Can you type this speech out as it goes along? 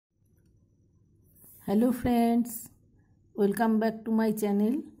Hello friends, welcome back to my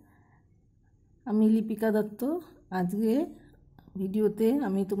channel. आमी लिपिका दत्त। आज के भिडियोते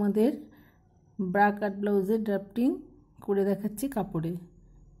आमी तुम्हादेर ब्रा काट ब्लाउजेर ड्राफ्टिंग करे देखाচ্ছি कापड़े।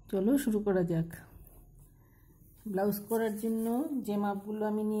 चलो शुरू करा जाक। ब्लाउज करार जन्य जे मापगुलो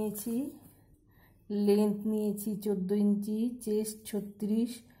आमी निয়েছি, लेंथ निয়েছি 14 इंची, चेस्ट 36,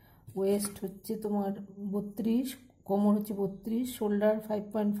 ওয়েস্ট হচ্ছে তোমার 32, কোমর হচ্ছে 32, শোল্ডার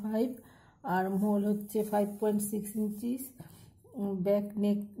 5.5, आर्म होल হচ্ছে 5.6 इंचिस, बैक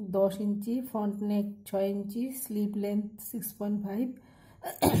नेक 10 इंची, फ्रंट नेक 6 इंची, स्लीव लेंथ 6.5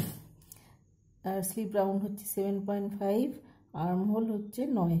 और स्लीव राउंड হচ্ছে 7.5, आर्म होल হচ্ছে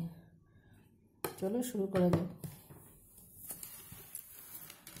 9। चलो शुरू करा जाक।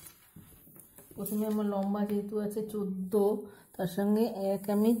 प्रथमे आमार लम्बा जेहेतु आछे 14, तार संगे 1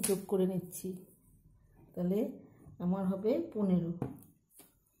 आमी जोग करे निচ্ছি, ताहले आमार होबे 15।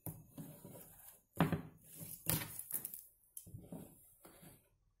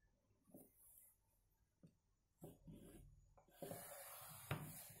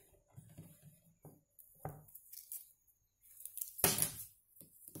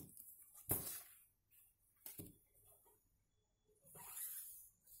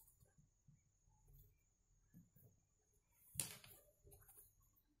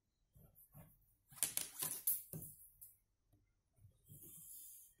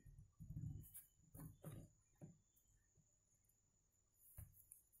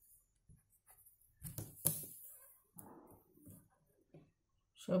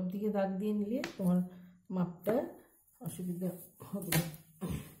 सब दिके दाग दिए निले तुम्हार मापटा असुविधा होबे ना,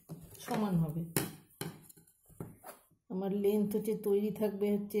 समान होबे। आमार लेंथ होच्छे तैरी थाकबे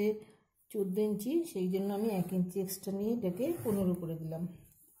होच्छे 14 इंची, सेई जोन्नो आमी 1 इंची एक्सट्रा निये एटाके 15 करे दिलाम।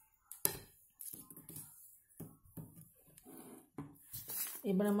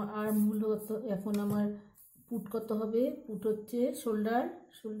 एबार आमार आर्म होल कत, एखन आमार पुट कत होबे, पुट होच्छे शोल्डार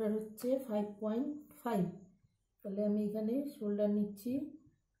होच्छे 5.5, ताहले आमी एखाने शोल्डार निচ্ছি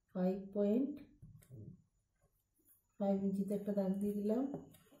 5.5 इंचिते एक दाग दिए दिलाम,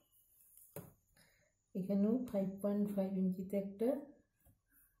 एखानेও 5.5 इंचिते एक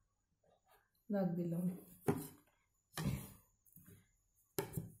दाग दिलाम।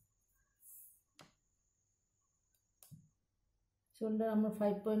 शोल्डार आमार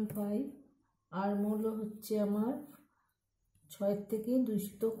 5.5, आर्म होल होच्छे आमार 6 থেকে 2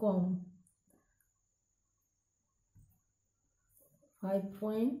 সুতো कम,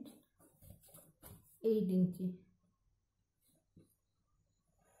 5.8 इंची।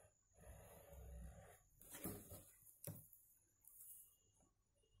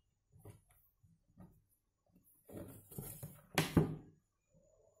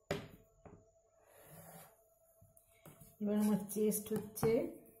 এবার আমার চেস্ট হচ্ছে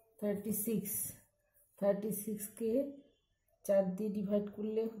 36 কে 4 দিয়ে ডিভাইড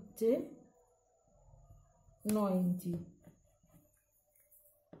করলে হচ্ছে 9 इंची।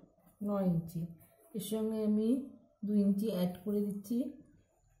 এর সঙ্গে আমি 2 इंची অ্যাড করে দিচ্ছি।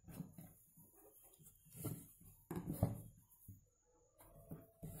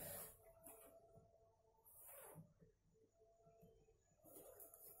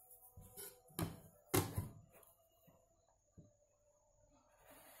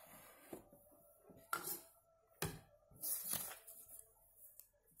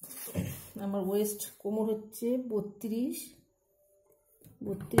 আমার ওয়েস্ট কোমর হচ্ছে 32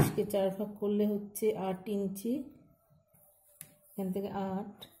 কে 4 ভাগ করলে হচ্ছে 8 इंची, এখান থেকে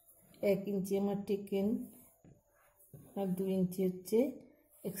 8, 1 इंची আমার টেকেন আর 2 इंची হচ্ছে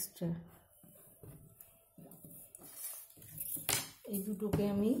এক্সট্রা। এই দুটোকে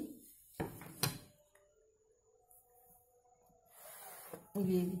আমি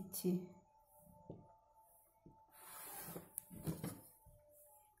মিলিয়ে দিচ্ছি।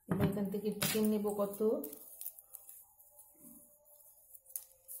 এখান থেকে টেকেন নেব কত,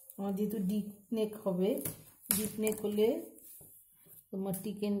 আমার যেহেতু ডিপ নেক হবে, ডিপ নেক হলে তোমার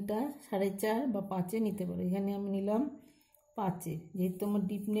টিকেনটা 4.5 বা 5 নিতে পারো। এখানে আমি নিলাম 5, যেহেতু আমার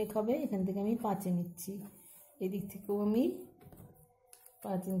ডিপ নেক হবে এখান থেকে আমি 5 নিচ্ছি। এদিক থেকেও আমি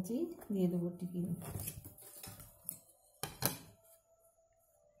 5 इंची দিয়ে দেবো টিকেন।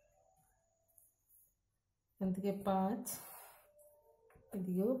 এখান থেকে 5,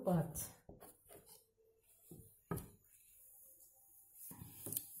 এদিকেও 5।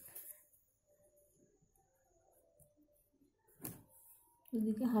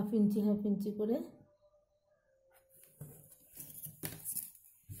 এদিকে হাফ ইঞ্চি করে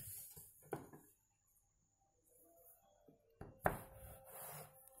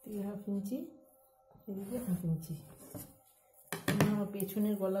হাফ ইঞ্চি, এদিকে হাফ ইঞ্চি।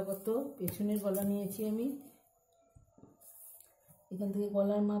 পেছনের গলা কত, পেছনের গলা নিয়েছি আমি, এখান থেকে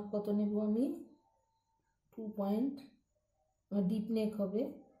গলার মাপ কত নেব আমি 2 পয়েন্ট, ডিপ নেক হবে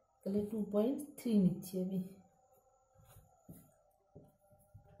তাহলে 2.3 নিচ্ছি আমি।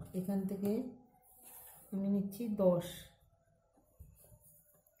 এখান থেকে আমি নিচ্ছি 10,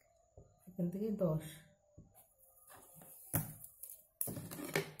 এখান থেকে 10,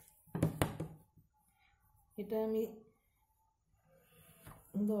 এটা আমি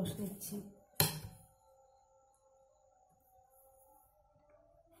 10 নিচ্ছি।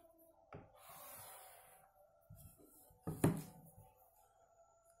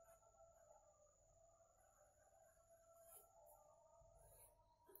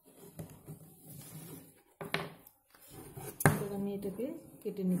 এবার আমি এটাকে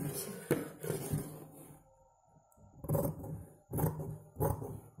কেটে নিচ্ছি।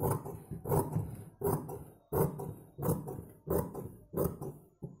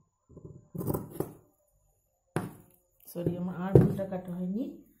 সরি, আমার আর্মহোলটা কাটা হয়নি।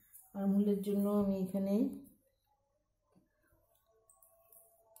 আর্মহোলের জন্য আমি এখানে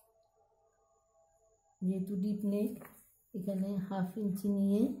যেহেতু ডিপ নেক, এখানে 1/2 ইঞ্চি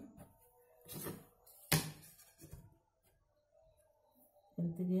নিয়ে এখান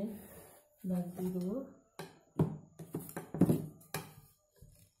থেকে দাগ দিয়ে দেবো।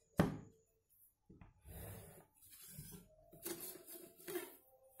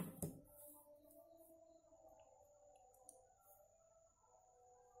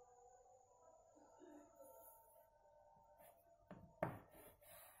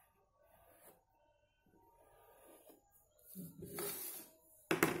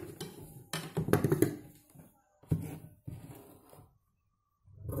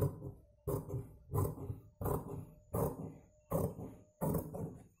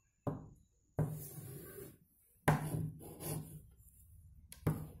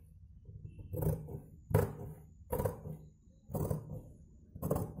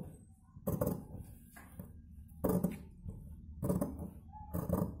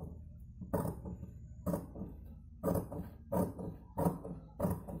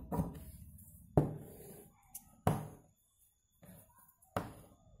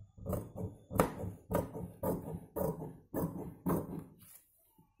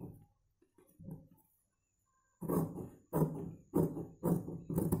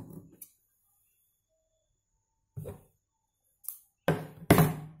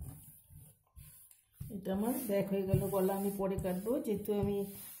 এটা আমার ব্যাক হয়ে গেল। গলা আমি পরে কাটবো, যেহেতু আমি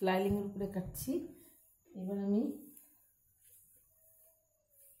লাইনিংয়ের উপরে কাটছি। এবার আমি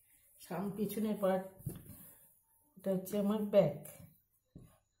পিছনের পার্ট, এটা হচ্ছে আমার ব্যাক।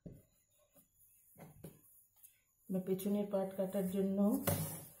 পেছনের পার্ট কাটার জন্য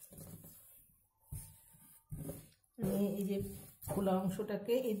আমি এই যে খোলা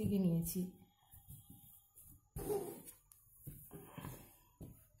অংশটাকে এদিকে নিয়েছি,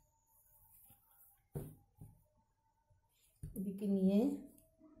 এদিকে নিয়ে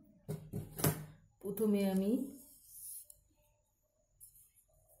প্রথমে আমি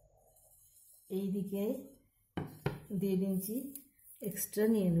এই দিকে 1.5 ইঞ্চি এক্সট্রা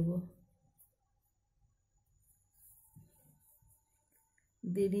নিয়ে নেব,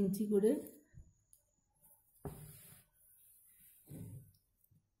 1.5 ইঞ্চি করে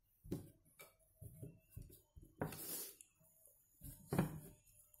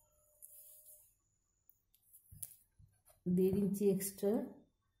এক্সট্রা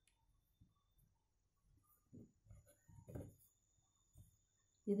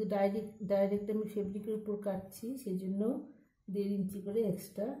যেহেতু ডাইরেক্ট আমি ফেব্রিকের উপর কাটছি, সেই জন্য 1.5 ইঞ্চি করে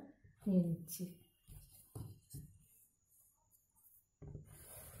এক্সট্রা নিয়ে নিচ্ছি।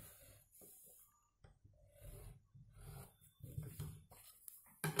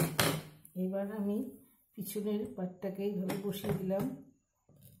 এবার আমি পিছনের পাটটাকে এইভাবে বসিয়ে দিলাম,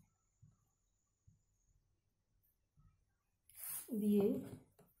 দিয়ে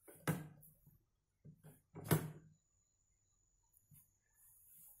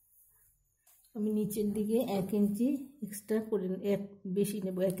আমি নিচের দিকে 1 ইঞ্চি এক্সট্রা করে বেশি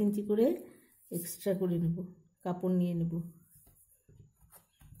নেব, 1 ইঞ্চি করে এক্সট্রা করে নেব, কাপড় নিয়ে নেব।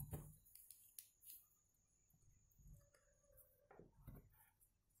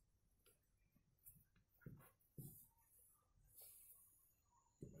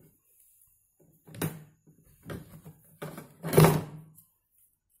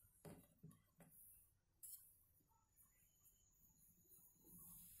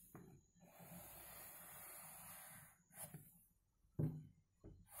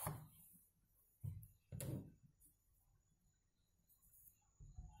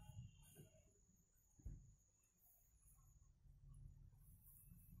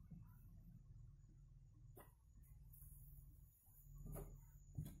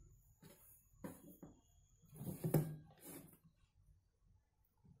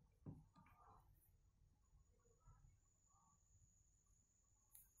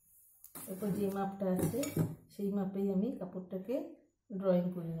 এরপর যে মাপটা আছে সেই মাপেই আমি কাপড়টাকে ড্রয়িং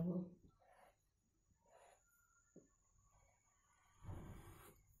করে নেব।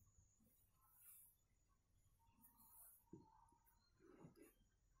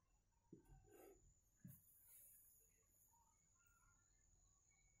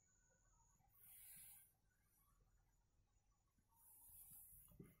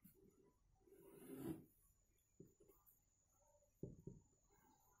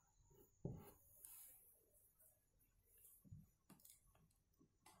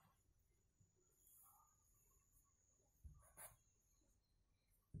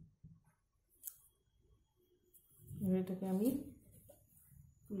 এটাকে আমি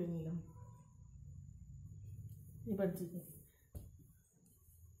তুলে নিলাম। এবার দিকে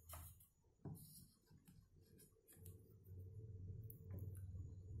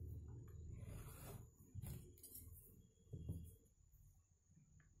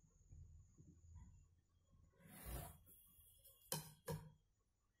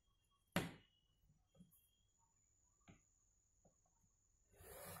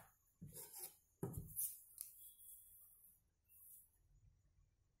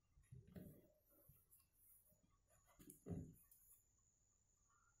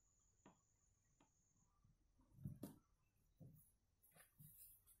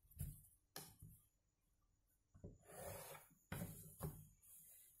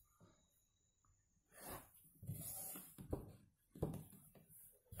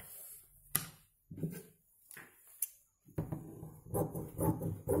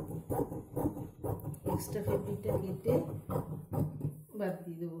এক্সট্রা ফেব্রিকটা কেটে বাদ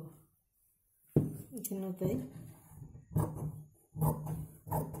দিয়ে দেবো। এখানেও তাই।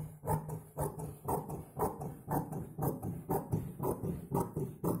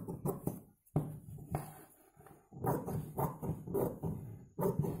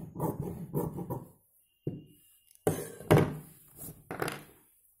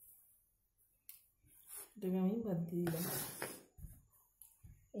 এটাকে আমি বাদ দিয়ে দিলাম।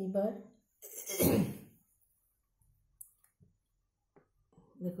 এইবার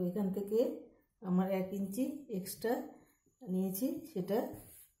দেখো এখান থেকে আমার 1 ইঞ্চি এক্সট্রা নিয়েছি, সেটা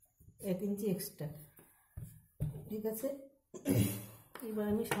 1 ইঞ্চি এক্সট্রা, ঠিক আছে। এবার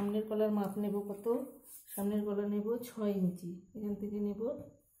আমি সামনের গলার মাপ নেব কত? সামনের গলা নেব 6 ইঞ্চি, এখান থেকে নেব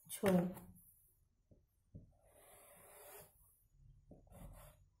 6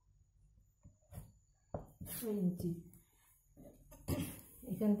 ইঞ্চি।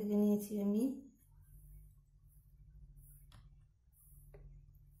 এখান থেকে নিয়েছি আমি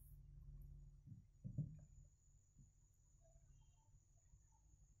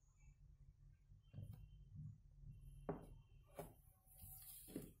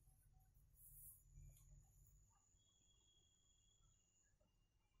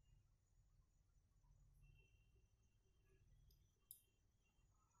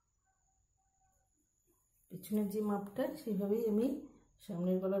পিছনের যে মাপটা সেইভাবেই আমি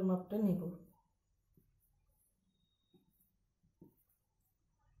সামনের গলার মাপটা নেব।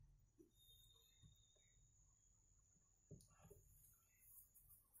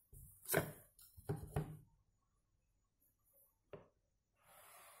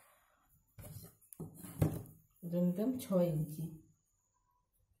 এটা নিলাম 6 ইঞ্চি।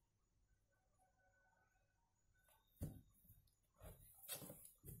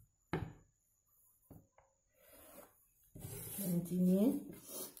 ইঞ্চি নিয়ে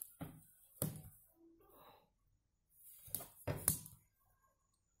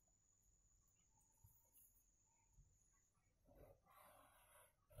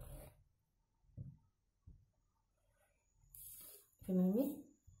এখানে আমি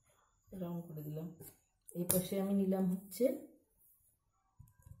রাউন্ড করে দিলাম। এই পাশে আমি নিলাম হচ্ছে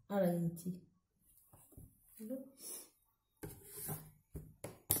 2.5 ইঞ্চি।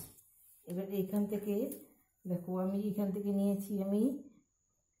 এবার এখান থেকে দেখো আমি এখান থেকে নিয়েছি আমি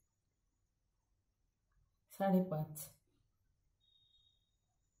 5.5,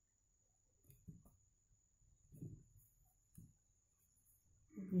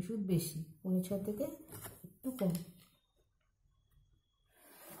 সুদ বেশি, 6.5 থেকে একটু কম।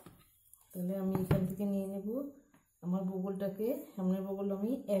 তাহলে আমি এখান থেকে নিয়ে নেব আমার বগলটাকে, সামনের বগল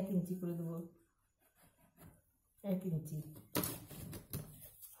আমি 1 ইঞ্চি করে দেবো, 1 ইঞ্চি।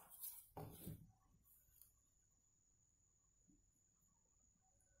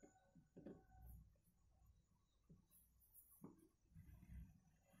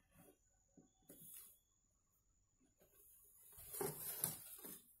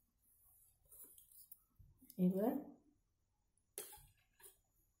 এবার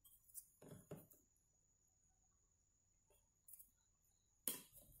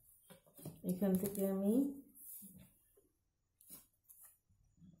এখান থেকে আমি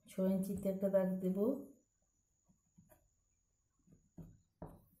 6 ইঞ্চিতে একটা দাগ দেব।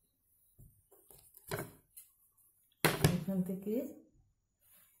 এখান থেকে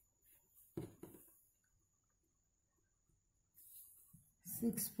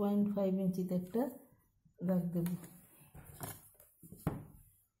 6.5 ইঞ্চিতে একটা দাগ দেব।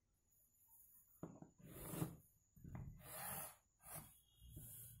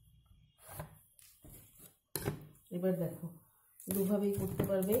 এবার দেখো দুভাবেই করতে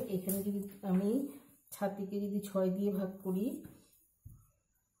পারবে। এখানে যদি আমি ছাতিকে যদি 6 দিয়ে ভাগ করি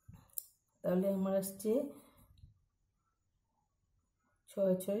তাহলে আমার আসছে 6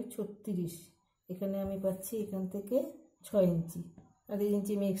 6 36। এখানে আমি পাচ্ছি এখান থেকে 6 ইঞ্চি, আর 1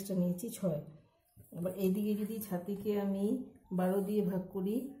 ইঞ্চি আমি এক্সট্রা নিয়েছি 6। আবার এইদিকে যদি ছাতিকে আমি 12 দিয়ে ভাগ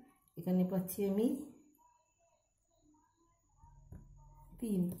করি এখানে পাচ্ছি আমি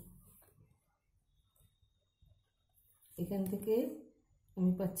 3। এখান থেকে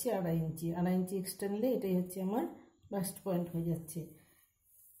আমি পাচ্ছি 2.5 ইঞ্চি, 2.5 ইঞ্চি এক্সট্রা নিলে এটাই হচ্ছে আমার লাস্ট পয়েন্ট হয়ে যাচ্ছে।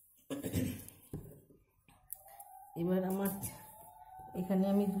 এবার আমার এখানে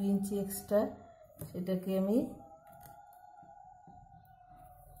আমি 2 ইঞ্চি এক্সট্রা, সেটাকে আমি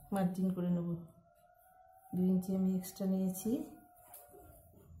মার্জিন করে নেব। 2 ইঞ্চি আমি এক্সট্রা নিয়েছি,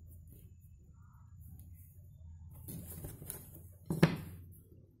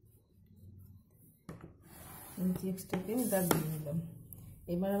 ইঞ্চি এক্সট্রাকে আমি দাগ দিয়ে নিলাম।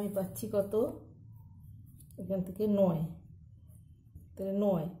 এবার আমি পাচ্ছি কত, এখান থেকে 9। তাহলে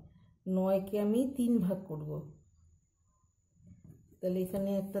 9কে আমি 3 ভাগ করব। তাহলে এখানে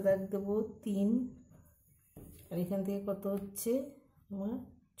একটা দাগ দেব 3, আর এখান থেকে কত হচ্ছে আমার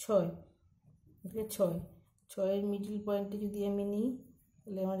 6। এখানে 6-6-এর মিডল পয়েন্টে যদি আমি নিই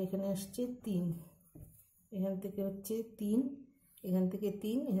তাহলে আমার এখানে আসছে 3। এখান থেকে হচ্ছে 3, এখান থেকে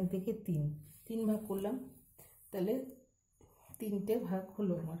 3, এখান থেকে 3 ভাগ করলাম। তাহলে 3টে ভাগ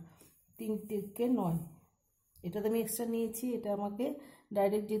হলো আমার, 3 থেকে 9। এটা তো আমি এক্সট্রা নিয়েছি, এটা আমাকে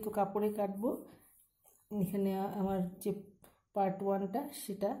ডাইরেক্ট যেহেতু কাপড়ে কাটবো এখানে আমার যে পার্ট 1টা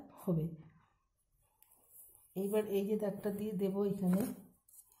সেটা হবে। এইবার এই যে দাগটা দিয়ে দেব এখানে,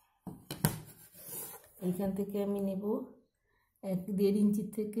 এইখান থেকে আমি নেব 1.5 ইঞ্চি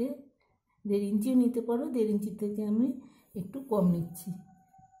থেকে, 1.5 ইঞ্চিও নিতে পারো, 1.5 ইঞ্চি থেকে আমি একটু কম নিচ্ছি।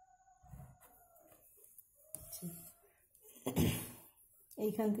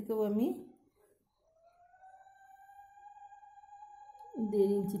 এইখান থেকেও আমি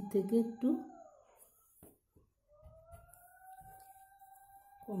 1.5 ইঞ্চির থেকে একটু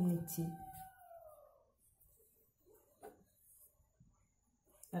কম নিচ্ছি।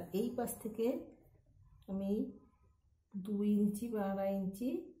 আর এই পাশ থেকে আমি 2 ইঞ্চি বা 2.5 ইঞ্চি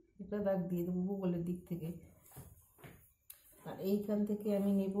একটা দাগ দিয়ে দেবো বগলের দিক থেকে। আর এইখান থেকে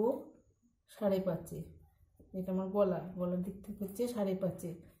আমি নেব 5.5, এটা আমার গলার দিক থেকে হচ্ছে 5.5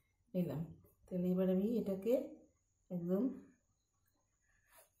 নিলাম। তাহলে এবার আমি এটাকে একদম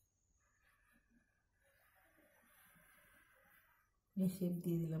শেপ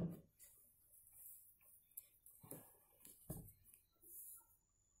দিয়ে দিলাম।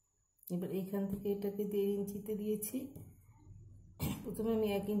 এবার এইখান থেকে এটাকে 1.5 ইঞ্চিতে দিয়েছি। প্রথমে আমি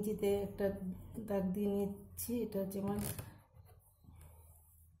 1 ইঞ্চিতে একটা দাগ দিয়ে নিচ্ছি। এটা হচ্ছে আমার,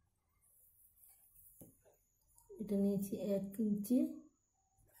 এটা নিয়েছি 1 ইঞ্চি,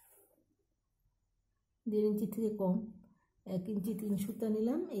 1.5 ইঞ্চি থেকে কম, 1 ইঞ্চি 3 সুতা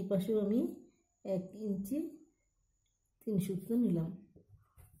নিলাম। এই পাশেও আমি 1 ইঞ্চি 3 সুতা নিলাম।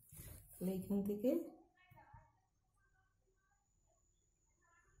 তাহলে এইখান থেকে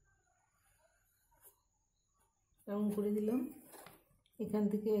রাউন্ড করে দিলাম। এখান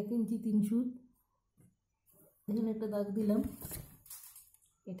থেকে 1 ইঞ্চি 3 সুত, এখানে একটা দাগ দিলাম।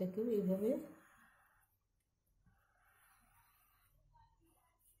 এটাকেও এইভাবে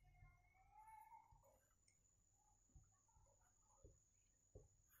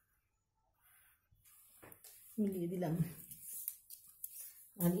মিলিয়ে দিলাম।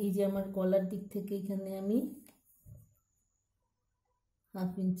 আর এই যে আমার গলার দিক থেকে এখানে আমি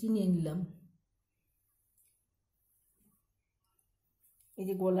 1/2 ইঞ্চি নিয়ে নিলাম। এই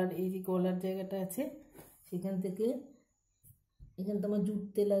যে গলার জায়গাটা আছে সেখান থেকে, এখান থেকে আমার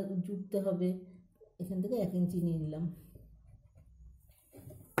জুড়তে হবে, এখান থেকে 1 ইঞ্চি নিয়ে নিলাম।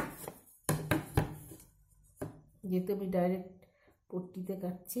 যেহেতু আমি ডাইরেক্ট পট্টিতে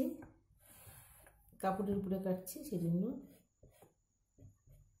কাটছি, কাপড়ের উপরে কাটছি, সেজন্য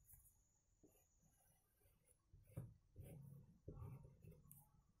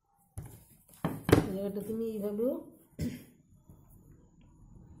জায়গাটা তুমি এইভাবেও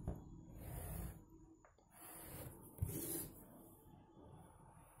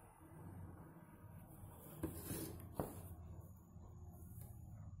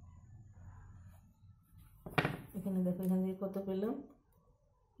এখানে দেখো এখান থেকে কত পেলাম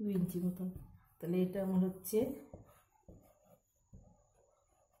 2 ইঞ্চি মতন। তাহলে এটা আমার হচ্ছে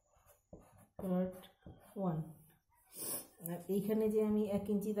পার্ট 1। আর এইখানে যে আমি 1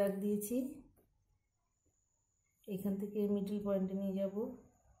 ইঞ্চি দাগ দিয়েছি এখান থেকে মিডল পয়েন্টে নিয়ে যাব,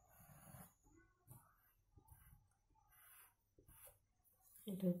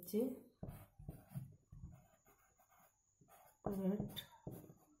 এটা হচ্ছে পার্ট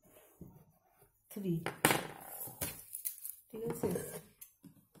 3। ঠিক আছে,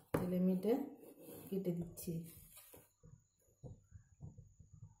 তাহলে আমি এটা কেটে দিচ্ছি।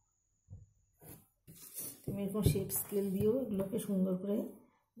 তুমি এরকম শেপ স্কেল দিয়েও এগুলোকে সুন্দর করে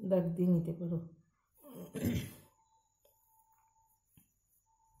দাগ দিয়ে নিতে পারো।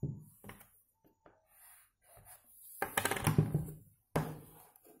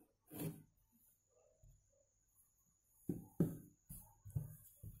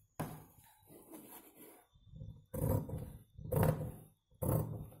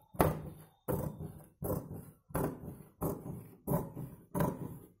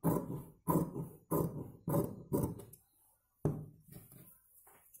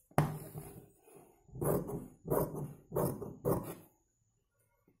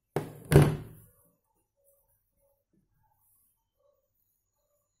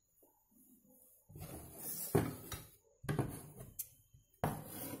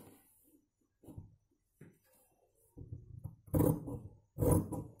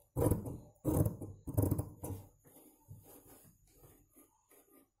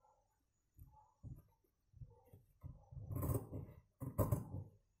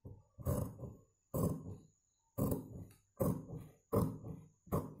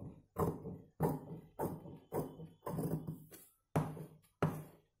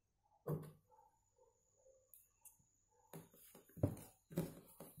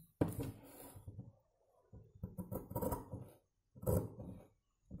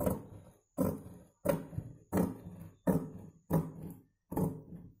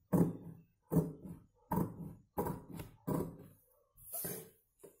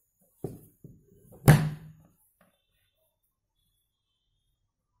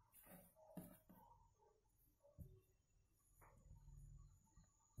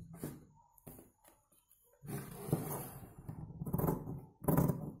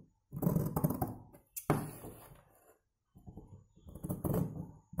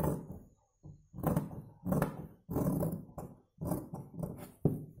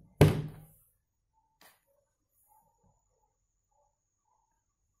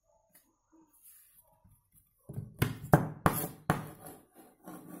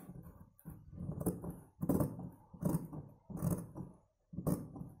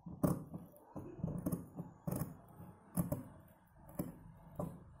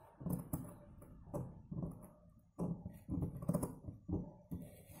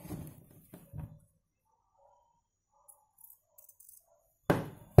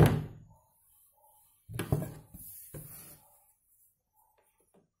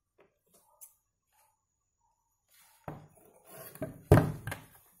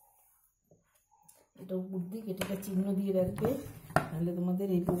 এটা উপর দিয়ে কেটে চিহ্ন দিয়ে রাখবে, তাহলে তোমাদের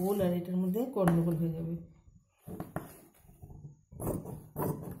এই গোল আর এটার মধ্যে গন্ডগোল হয়ে যাবে।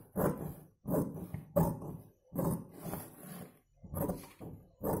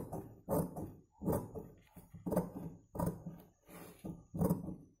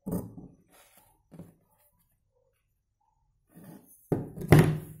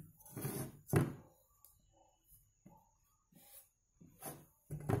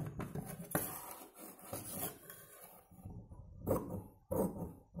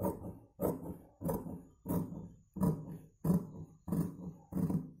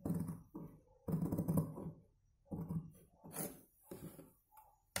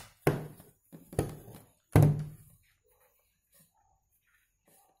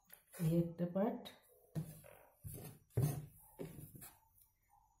 এই একটা পার্ট,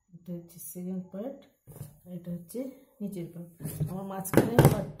 এটা হচ্ছে সেকেন্ড পার্ট, এটা হচ্ছে নিচের পার্ট। আমার মাঝখানে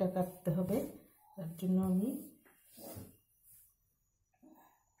পার্টটা কাটতে হবে, তার জন্য আমি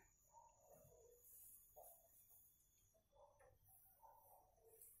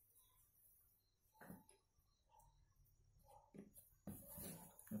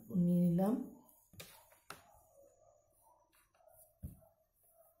নিয়ে নিলাম।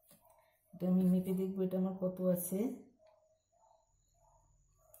 এটা আমি মেপে দেখবো এটা আমার কত আছে।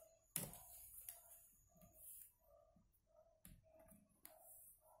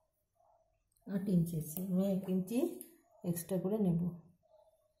 आठ इंची আছে, मैं 1 इंची एक्सट्रा করে নেব।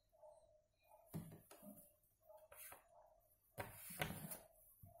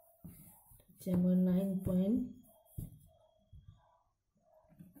 আমার 9.5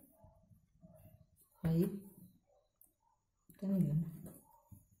 5 নিলাম,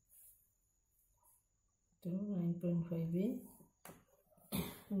 তো 9.5 এ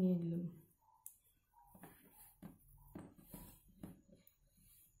নিয়ে নিলাম।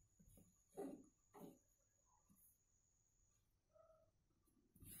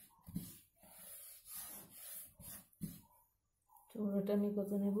 চওড়াটা আমি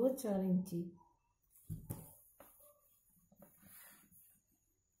কত নেব? 4 ইঞ্চি।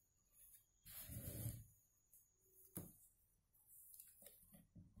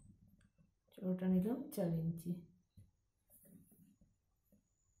 চওড়াটা নিলাম 4 ইঞ্চি।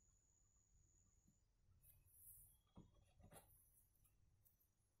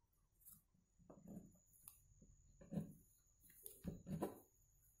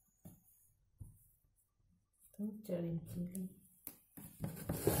 তো 4 ইঞ্চি নিলাম।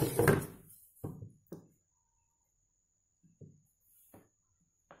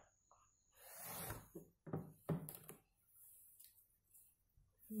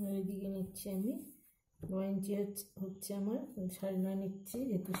 এদিকে নিচ্ছি আমি 9 ইঞ্চি হচ্ছে আমার, 9.5 নিচ্ছি,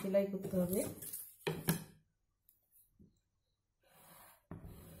 যেহেতু সেলাই করতে হবে।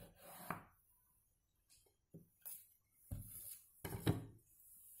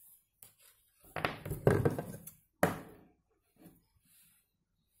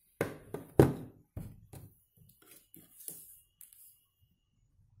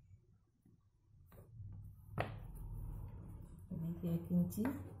 এদিকে 1 ইঞ্চি,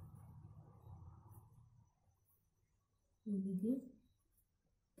 এদিকে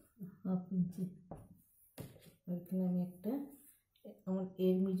 1/2 ইঞ্চি। আর এখানে আমি একটা, আমার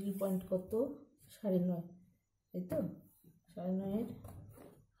এর মিডল পয়েন্ট কত? 9.5, তাই তো? 9.5 এর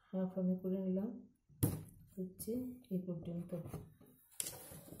হাফ আমি করে নিলাম, হচ্ছে এই পর্যন্ত।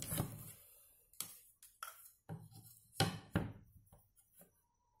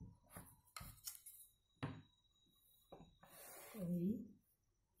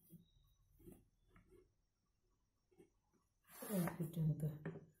 এই পর্যন্ত।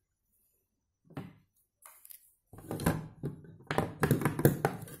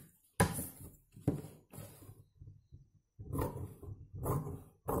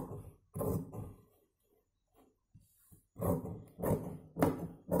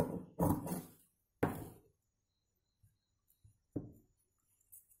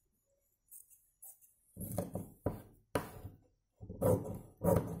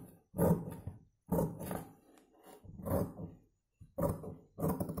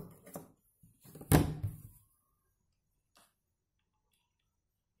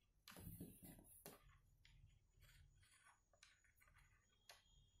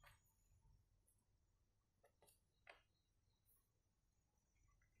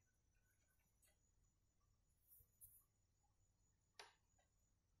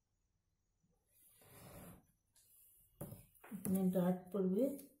 এখানে ডার্ট পড়বে,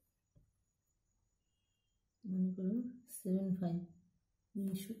 মনে করুন 7.5,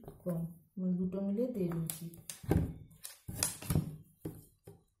 ইঞ্চি কম, মানে দুটো মিলে 1.5 ইঞ্চি।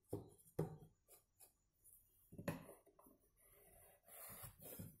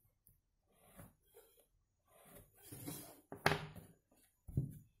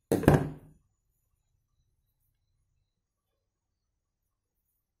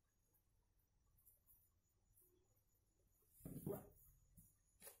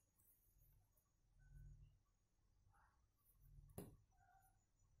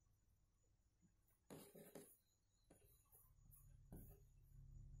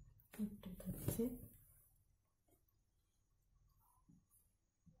 থাকছে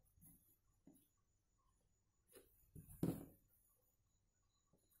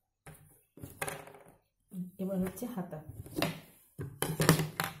এবার হচ্ছে হাতা।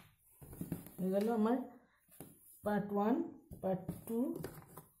 হয়ে গেল আমার পার্ট 1, পার্ট 2,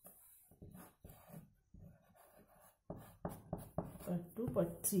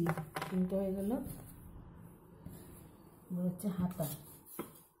 পার্ট 3, তিনটা হয়ে গেল। এবার হচ্ছে হাতা।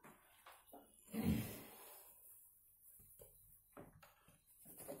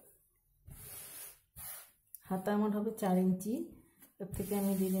 হাতা আমার হবে 4 ইঞ্চি, এর থেকে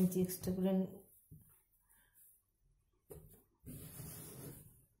আমি 1.5 ইঞ্চি এক্সট্রা করে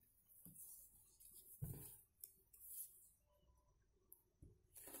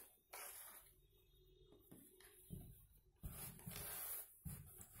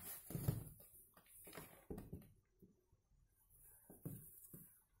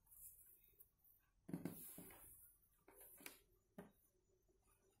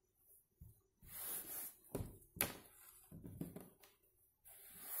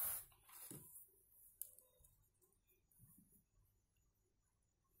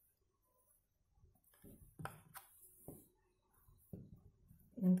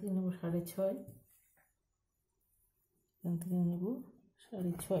এখান থেকে নেব 6.5, এখান থেকে নেব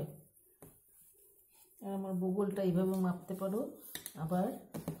 6.5। আর আমার বগলটা এইভাবে মাপতে পারো, আবার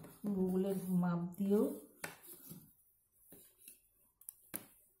বগলের মাপ দিয়েও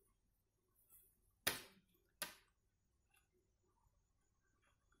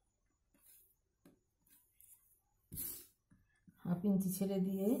হাফ ইঞ্চি ছেড়ে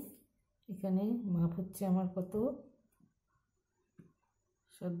দিয়ে এখানে মাপ হচ্ছে আমার কত,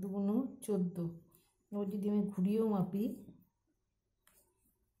 7 দুগুণ 14। এবার যদি আমি ঘুরিয়েও মাপি,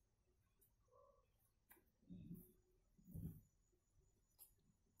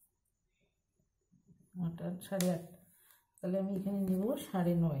 আর 8.5, তাহলে আমি এখানে নেব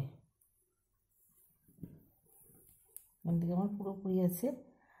 9.5। এখান থেকে আমার পুরোপুরি আছে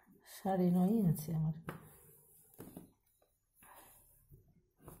 9.5 আছে আমার।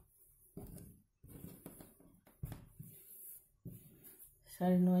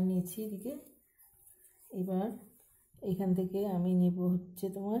 সাড়ে 9 নিয়েছি এদিকে। এবার এখান থেকে আমি নেব হচ্ছে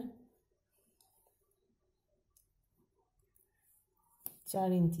তোমার 4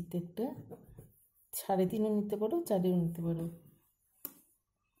 ইঞ্চিতে একটা, 3.5ও নিতে পারো, 4ও নিতে পারো।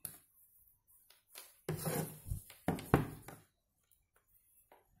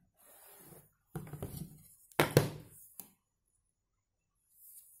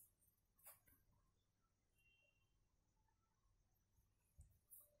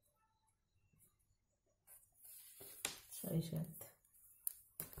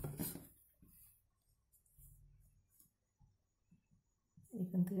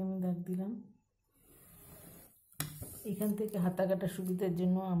 এখান থেকে আমি দাগ দিলাম। এখান থেকে হাতা কাটা সুবিধার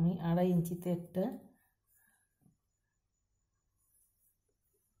জন্য আমি 2.5 ইঞ্চিতে একটা,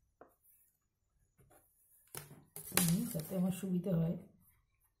 যাতে আমার সুবিধা হয়।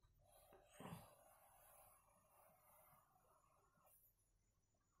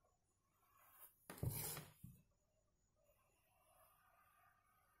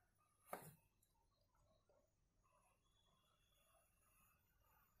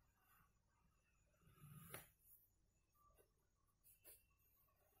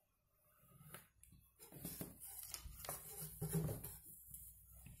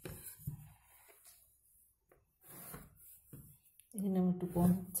 এখানে আমার একটু কম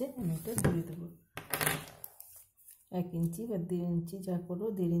হচ্ছে, আমি এটা ধরে দেবো। 1 ইঞ্চি বা 1.5 ইঞ্চি যা করো,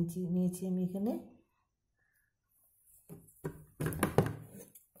 1.5 ইঞ্চি নিয়েছি আমি এখানে।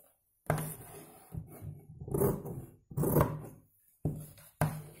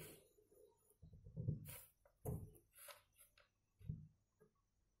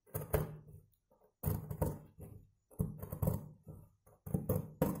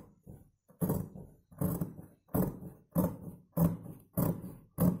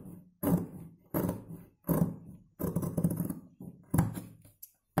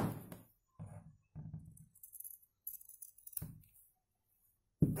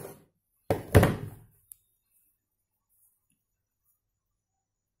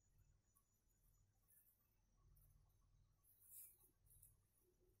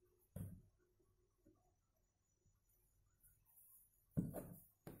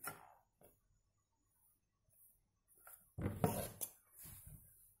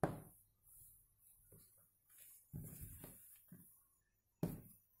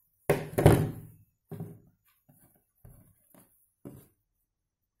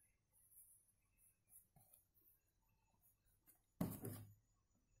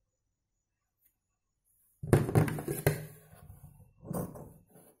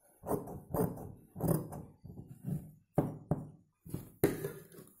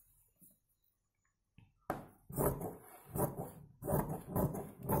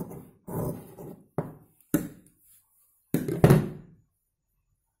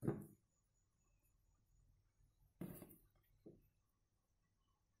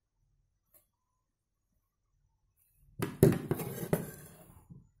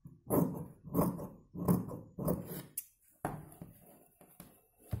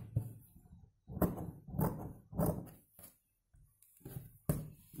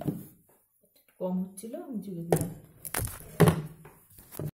 কম হচ্ছিল, আমি জুড়ে দিলাম।